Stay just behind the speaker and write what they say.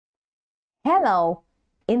Hello,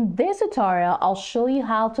 in this tutorial, I'll show you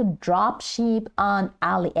how to drop ship on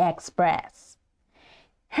AliExpress.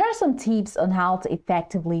 Here are some tips on how to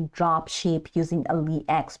effectively drop ship using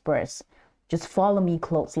AliExpress. Just follow me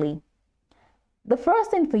closely. The first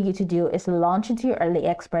thing for you to do is launch into your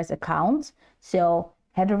AliExpress account. So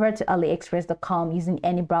head over to aliexpress.com using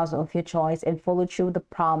any browser of your choice and follow through the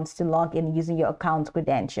prompts to log in using your account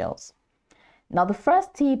credentials. Now, the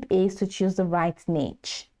first tip is to choose the right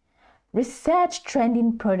niche. Research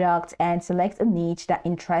trending products and select a niche that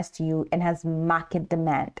interests you and has market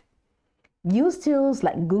demand. Use tools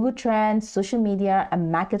like Google Trends, social media,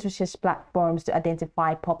 and market research platforms to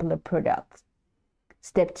identify popular products.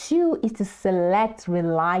 Step 2 is to select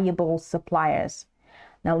reliable suppliers.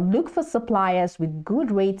 Now look for suppliers with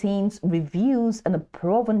good ratings, reviews, and a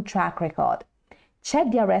proven track record.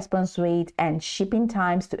 Check their response rate and shipping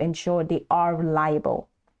times to ensure they are reliable.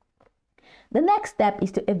 The next step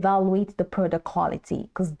is to evaluate the product quality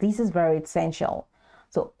because this is very essential.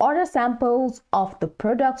 So order samples of the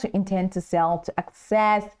products you intend to sell to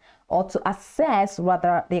assess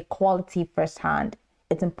their quality firsthand.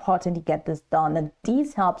 It's important to get this done, and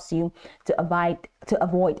this helps you to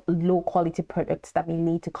avoid low quality products that may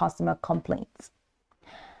lead to customer complaints.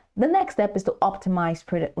 The next step is to optimize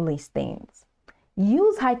product listings.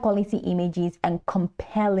 Use high quality images and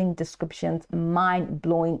compelling descriptions,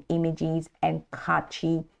 mind-blowing images, and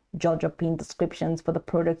catchy jaw-dropping descriptions for the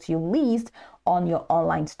products you list on your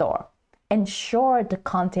online store. Ensure the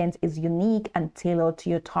content is unique and tailored to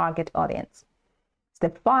your target audience.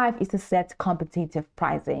 Step 5 is to set competitive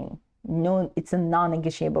pricing. No, it's a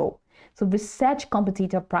non-negotiable. So research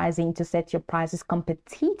competitor pricing to set your prices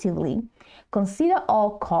competitively. Consider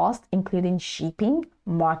all costs, including shipping,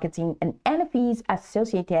 marketing, and any fees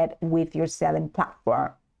associated with your selling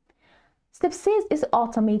platform. Step 6 is to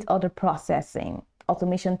automate order processing.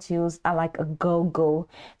 Automation tools are like a go-go.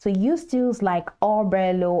 So use tools like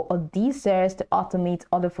Orbello or DSers to automate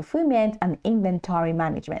order fulfillment and inventory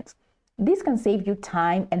management. This can save you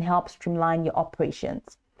time and help streamline your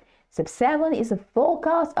operations. Step 7 is to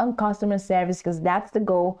focus on customer service because that's the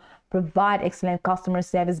goal. Provide excellent customer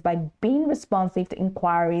service by being responsive to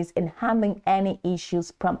inquiries and handling any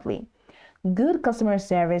issues promptly. Good customer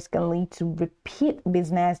service can lead to repeat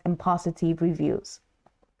business and positive reviews.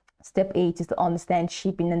 Step 8 is to understand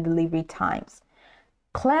shipping and delivery times.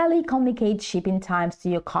 Clearly communicate shipping times to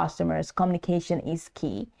your customers. Communication is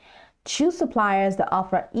key. Choose suppliers that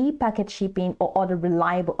offer e-packet shipping or other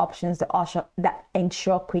reliable options that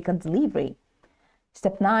ensure quicker delivery.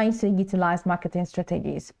 Step 9 is to utilize marketing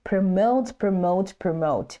strategies. Promote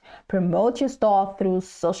your store through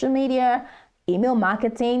social media, email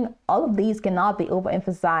marketing. All of these cannot be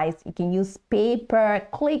overemphasized. You can use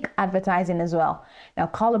pay-per-click advertising as well. Now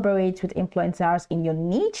collaborate with influencers in your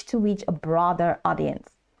niche to reach a broader audience.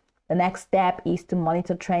 The next step is to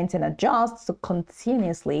monitor trends and adjust, so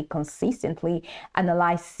consistently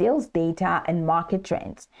analyze sales data and market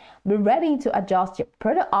trends. Be ready to adjust your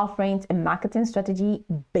product offerings and marketing strategy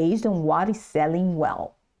based on what is selling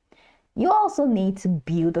well. You also need to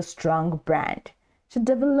build a strong brand. So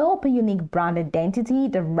develop a unique brand identity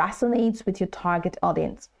that resonates with your target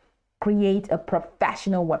audience. Create a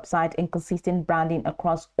professional website and consistent branding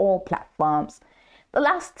across all platforms. The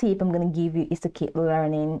last tip I'm going to give you is to keep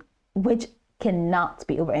learning, which cannot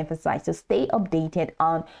be overemphasized. So stay updated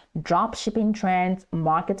on dropshipping trends,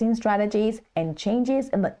 marketing strategies, and changes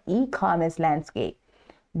in the e-commerce landscape.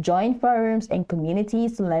 Join forums and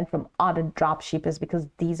communities to learn from other dropshippers because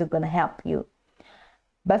these are going to help you.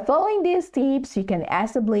 By following these tips, you can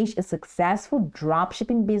establish a successful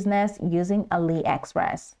dropshipping business using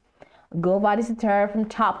AliExpress. Go over this tutorial from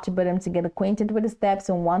top to bottom to get acquainted with the steps,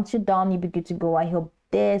 and once you're done, you'll be good to go. I hope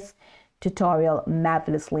this tutorial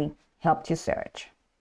marvelously helped you search.